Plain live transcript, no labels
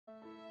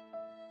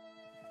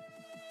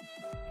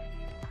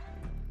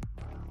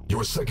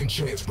Your second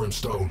chance,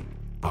 Brimstone.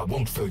 I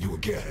won't fail you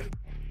again.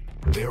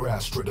 Their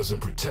Astra doesn't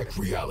protect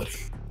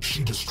reality.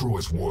 She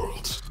destroys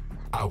worlds.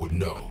 I would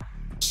know.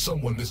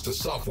 Someone missed a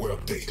software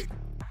update.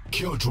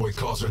 Killjoy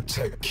calls her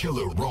tech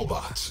killer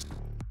robots.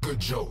 Good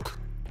joke.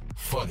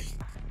 Funny.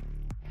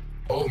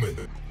 Omen,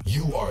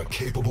 you are a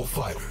capable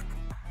fighter.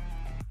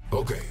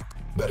 Okay,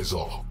 that is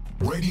all.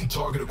 Radiant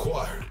target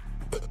acquired.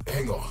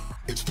 Hang on,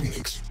 it's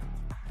Phoenix.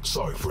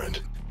 Sorry, friend.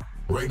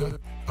 Reyna,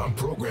 I'm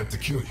programmed to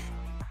kill you.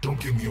 Don't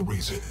give me a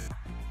reason.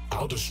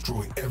 I'll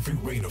destroy every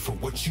Reyna for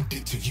what you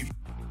did to you.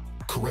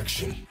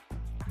 Correction.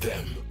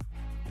 Them.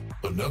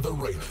 Another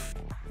Reyna.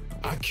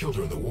 I killed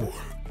her in the war.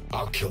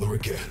 I'll kill her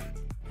again.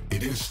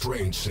 It is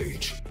strange,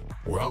 Sage.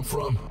 Where I'm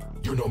from,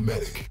 you're no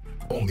medic,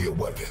 only a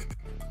weapon.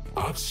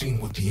 I've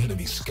seen what the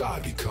enemy sky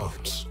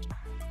becomes.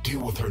 Deal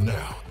with her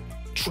now.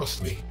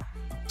 Trust me.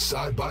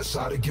 Side by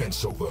side again,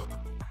 Sova.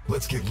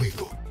 Let's get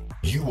lethal.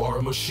 You are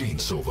a machine,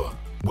 Sova.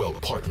 Well,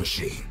 part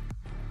machine.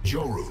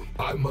 Yoru,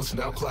 I must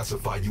now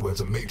classify you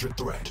as a major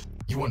threat.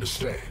 You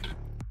understand?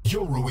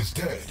 Yoru is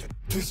dead.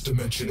 This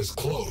dimension is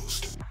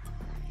closed.